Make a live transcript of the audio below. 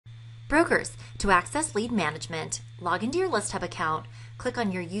Brokers, to access lead management, log into your ListHub account, click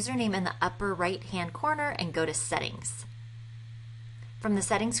on your username in the upper right-hand corner and go to Settings. From the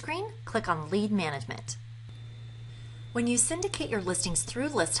Settings screen, click on Lead Management. When you syndicate your listings through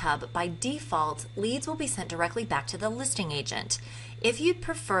ListHub, by default, leads will be sent directly back to the listing agent. If you'd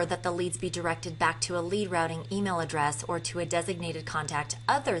prefer that the leads be directed back to a lead routing email address or to a designated contact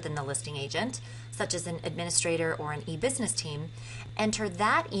other than the listing agent, such as an administrator or an e-business team, enter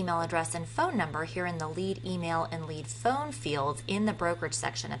that email address and phone number here in the lead email and lead phone fields in the brokerage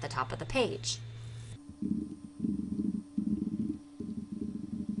section at the top of the page.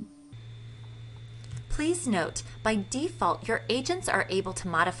 Please note, by default, your agents are able to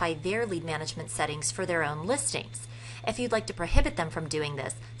modify their lead management settings for their own listings. If you'd like to prohibit them from doing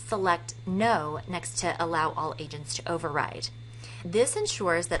this, select No next to Allow all agents to override. This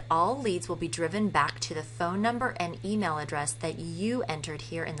ensures that all leads will be driven back to the phone number and email address that you entered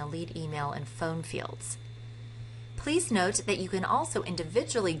here in the lead email and phone fields. Please note that you can also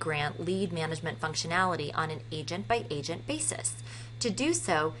individually grant lead management functionality on an agent-by-agent basis. To do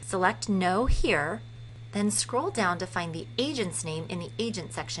so, select No here, then scroll down to find the agent's name in the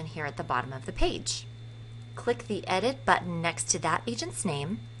agent section here at the bottom of the page. Click the Edit button next to that agent's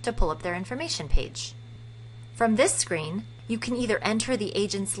name to pull up their information page. From this screen, you can either enter the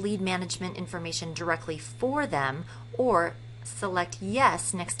agent's lead management information directly for them or select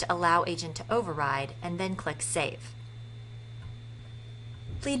Yes next to Allow Agent to Override and then click Save.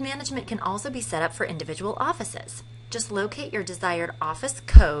 Lead management can also be set up for individual offices. Just locate your desired office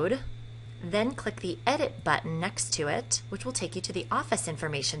code, then click the Edit button next to it, which will take you to the office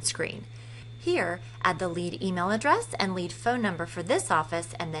information screen. Here, add the lead email address and lead phone number for this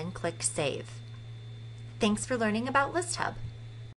office and then click Save. Thanks for learning about ListHub.